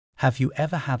Have you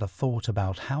ever had a thought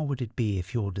about how would it be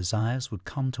if your desires would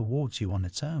come towards you on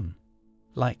its own?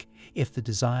 Like if the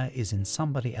desire is in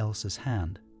somebody else's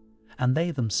hand, and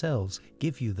they themselves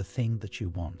give you the thing that you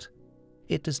want.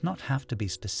 It does not have to be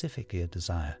specifically a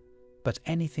desire, but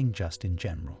anything just in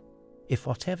general. If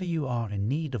whatever you are in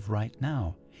need of right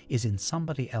now is in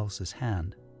somebody else's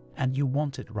hand, and you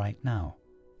want it right now,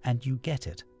 and you get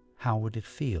it, how would it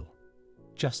feel?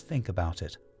 Just think about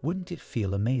it. Wouldn't it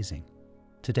feel amazing?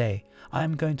 Today, I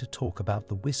am going to talk about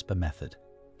the whisper method.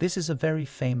 This is a very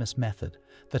famous method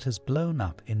that has blown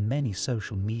up in many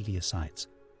social media sites,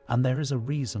 and there is a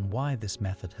reason why this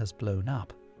method has blown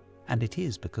up, and it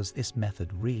is because this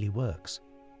method really works.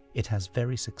 It has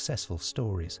very successful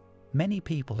stories. Many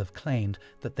people have claimed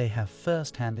that they have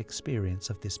first-hand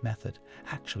experience of this method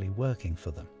actually working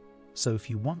for them. So if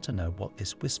you want to know what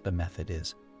this whisper method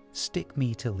is, stick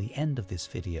me till the end of this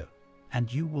video,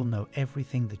 and you will know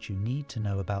everything that you need to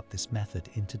know about this method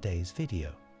in today's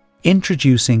video.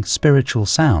 Introducing Spiritual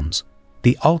Sounds,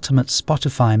 the ultimate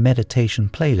Spotify meditation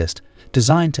playlist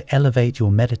designed to elevate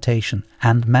your meditation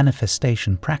and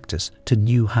manifestation practice to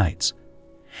new heights.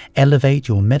 Elevate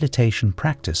your meditation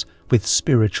practice with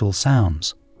spiritual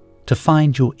sounds. To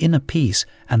find your inner peace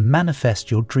and manifest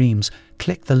your dreams,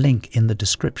 click the link in the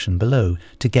description below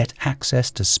to get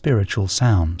access to spiritual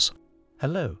sounds.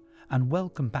 Hello, and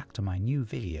welcome back to my new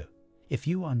video. If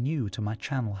you are new to my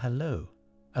channel, hello.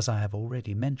 As I have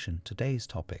already mentioned today's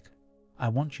topic, I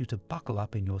want you to buckle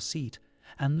up in your seat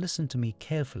and listen to me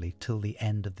carefully till the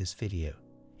end of this video.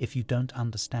 If you don't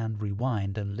understand,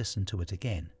 rewind and listen to it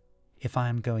again. If I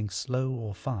am going slow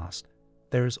or fast,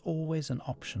 there is always an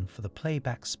option for the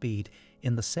playback speed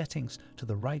in the settings to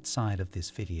the right side of this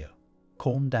video.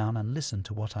 Calm down and listen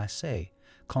to what I say,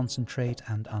 concentrate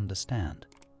and understand.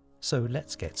 So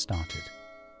let's get started.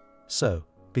 So,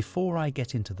 before I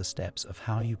get into the steps of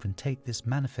how you can take this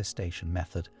manifestation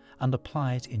method and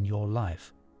apply it in your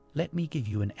life, let me give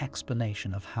you an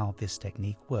explanation of how this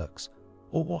technique works,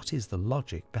 or what is the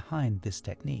logic behind this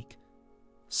technique.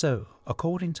 So,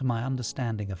 according to my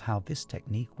understanding of how this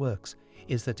technique works,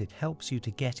 is that it helps you to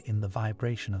get in the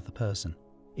vibration of the person.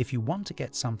 If you want to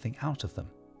get something out of them,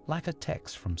 like a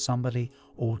text from somebody,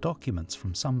 or documents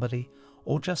from somebody,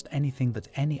 or just anything that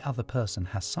any other person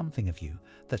has something of you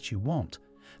that you want,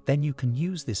 then you can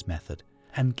use this method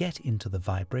and get into the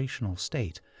vibrational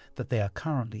state that they are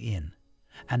currently in,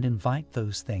 and invite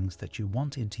those things that you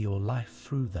want into your life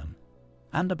through them.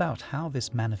 And about how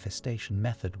this manifestation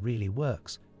method really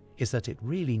works is that it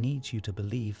really needs you to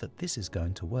believe that this is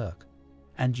going to work,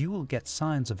 and you will get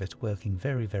signs of it working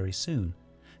very, very soon.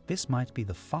 This might be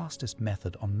the fastest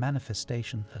method on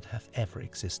manifestation that have ever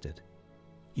existed.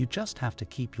 You just have to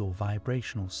keep your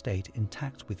vibrational state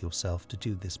intact with yourself to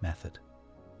do this method.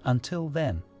 Until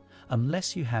then,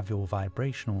 unless you have your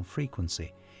vibrational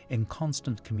frequency in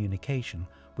constant communication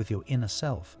with your inner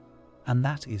self, and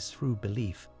that is through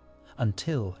belief,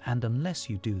 until and unless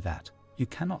you do that, you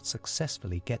cannot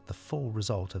successfully get the full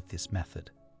result of this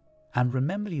method. And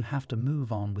remember, you have to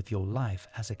move on with your life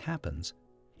as it happens.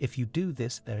 If you do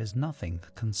this, there is nothing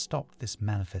that can stop this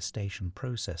manifestation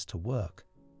process to work.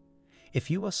 If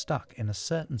you are stuck in a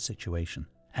certain situation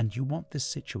and you want this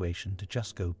situation to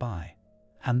just go by,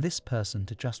 and this person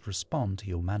to just respond to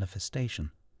your manifestation,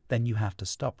 then you have to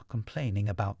stop complaining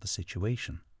about the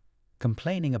situation.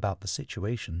 Complaining about the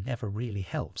situation never really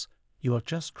helps. You are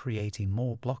just creating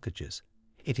more blockages.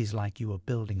 It is like you are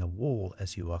building a wall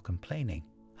as you are complaining,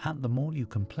 and the more you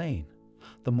complain,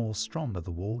 the more stronger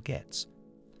the wall gets.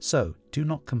 So do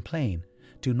not complain,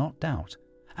 do not doubt,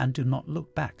 and do not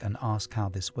look back and ask how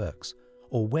this works,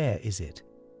 or where is it.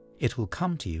 It will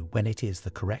come to you when it is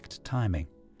the correct timing,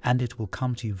 and it will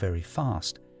come to you very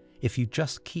fast if you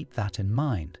just keep that in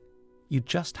mind. You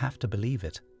just have to believe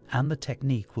it, and the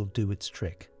technique will do its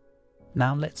trick.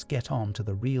 Now let's get on to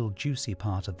the real juicy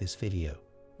part of this video,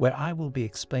 where I will be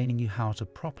explaining you how to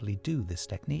properly do this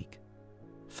technique.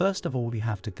 First of all, you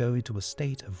have to go into a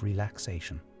state of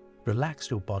relaxation. Relax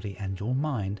your body and your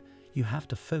mind. You have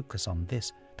to focus on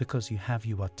this because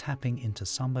you are tapping into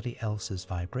somebody else's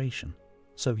vibration.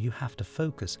 So you have to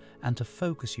focus, and to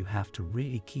focus you have to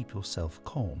really keep yourself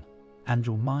calm, and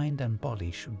your mind and body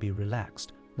should be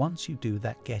relaxed. Once you do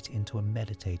that, get into a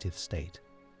meditative state.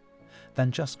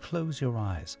 Then just close your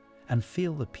eyes and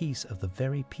feel the peace of the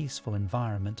very peaceful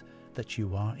environment that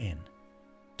you are in.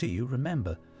 Do you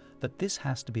remember that this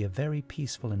has to be a very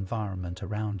peaceful environment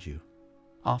around you?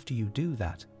 After you do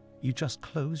that, you just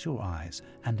close your eyes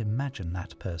and imagine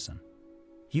that person.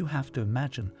 You have to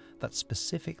imagine that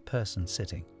specific person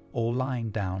sitting, or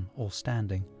lying down, or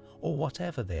standing, or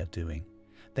whatever they are doing.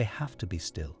 They have to be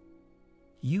still.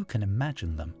 You can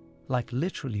imagine them, like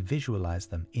literally visualize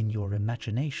them in your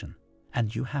imagination,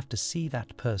 and you have to see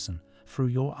that person through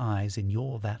your eyes in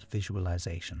that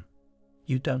visualization.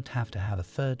 You don't have to have a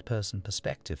third-person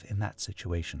perspective in that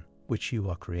situation, which you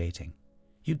are creating.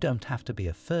 You don't have to be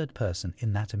a third person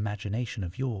in that imagination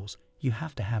of yours. You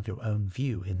have to have your own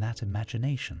view in that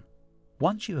imagination.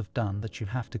 Once you have done that, you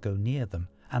have to go near them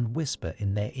and whisper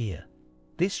in their ear.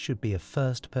 This should be a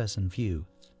first-person view,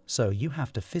 so you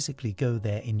have to physically go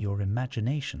there in your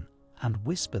imagination and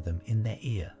whisper them in their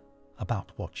ear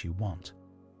about what you want.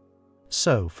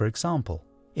 So, for example,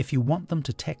 if you want them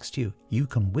to text you, you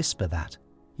can whisper that.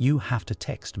 You have to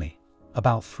text me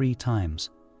about 3 times.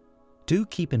 Do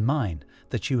keep in mind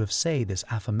that you have said this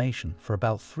affirmation for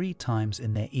about 3 times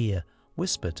in their ear,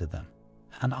 whisper to them.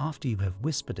 And after you have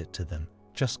whispered it to them,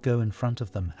 just go in front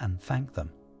of them and thank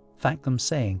them. Thank them,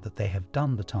 saying that they have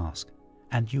done the task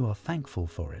and you are thankful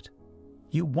for it.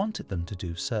 You wanted them to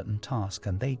do certain task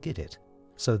and they did it.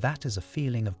 So that is a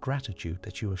feeling of gratitude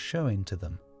that you are showing to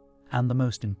them. And the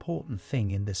most important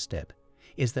thing in this step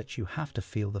is that you have to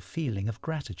feel the feeling of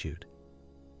gratitude.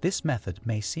 This method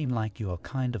may seem like you are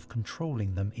kind of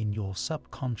controlling them in your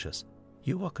subconscious.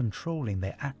 You are controlling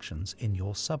their actions in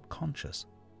your subconscious.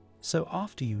 So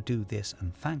after you do this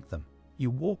and thank them, you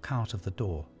walk out of the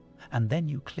door, and then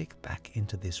you click back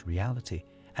into this reality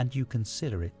and you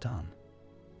consider it done.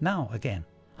 Now again,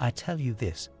 I tell you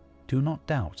this, do not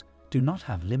doubt, do not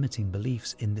have limiting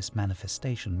beliefs in this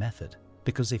manifestation method,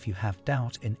 because if you have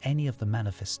doubt in any of the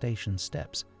manifestation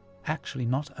steps, actually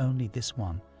not only this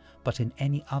one, but in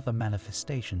any other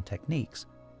manifestation techniques,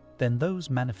 then those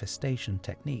manifestation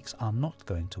techniques are not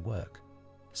going to work.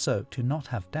 So do not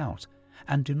have doubt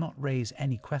and do not raise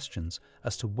any questions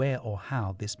as to where or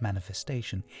how this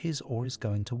manifestation is or is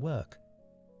going to work.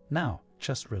 Now,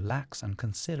 just relax and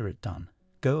consider it done.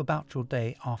 Go about your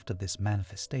day after this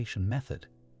manifestation method.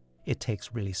 It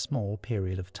takes really small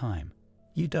period of time.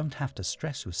 You don't have to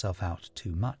stress yourself out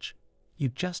too much. You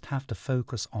just have to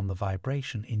focus on the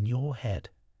vibration in your head,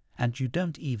 and you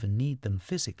don't even need them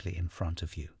physically in front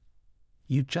of you.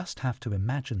 You just have to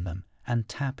imagine them and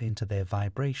tap into their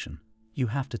vibration. You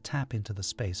have to tap into the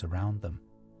space around them,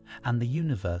 and the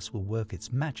universe will work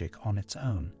its magic on its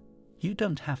own. You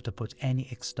don't have to put any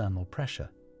external pressure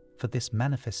for this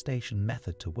manifestation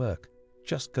method to work.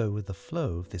 Just go with the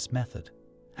flow of this method,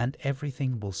 and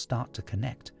everything will start to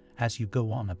connect as you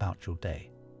go on about your day.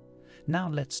 Now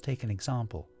let's take an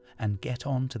example and get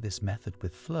on to this method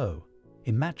with flow.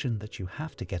 Imagine that you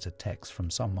have to get a text from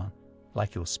someone,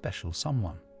 like your special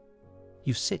someone.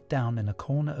 You sit down in a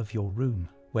corner of your room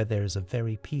where there is a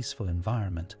very peaceful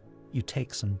environment. You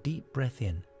take some deep breath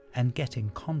in and get in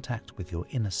contact with your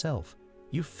inner self.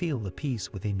 You feel the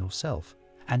peace within yourself,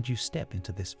 and you step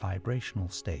into this vibrational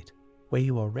state where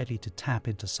you are ready to tap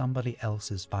into somebody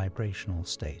else's vibrational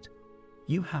state.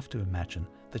 You have to imagine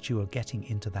that you are getting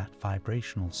into that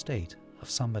vibrational state of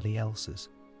somebody else's.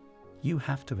 You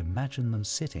have to imagine them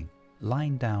sitting,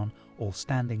 lying down, or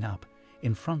standing up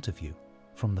in front of you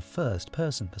from the first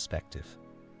person perspective.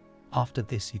 After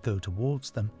this, you go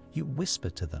towards them, you whisper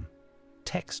to them,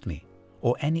 "Text me,"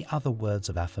 or any other words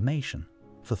of affirmation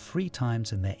for 3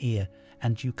 times in their ear,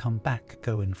 and you come back,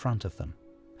 go in front of them.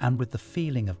 And with the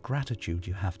feeling of gratitude,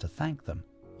 you have to thank them.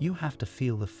 You have to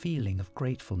feel the feeling of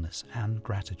gratefulness and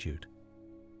gratitude.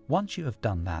 Once you have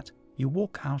done that, you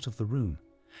walk out of the room,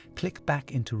 click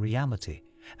back into reality,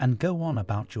 and go on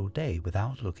about your day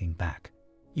without looking back.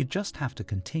 You just have to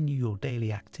continue your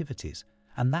daily activities,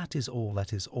 and that is all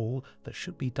that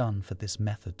should be done for this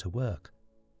method to work.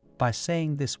 By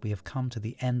saying this, we have come to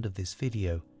the end of this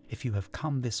video. If you have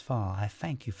come this far, I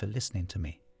thank you for listening to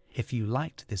me. If you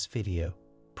liked this video,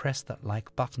 press that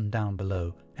like button down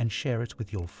below and share it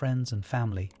with your friends and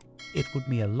family. It would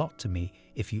mean a lot to me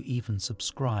if you even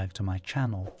subscribe to my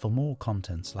channel for more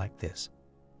contents like this.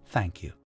 Thank you.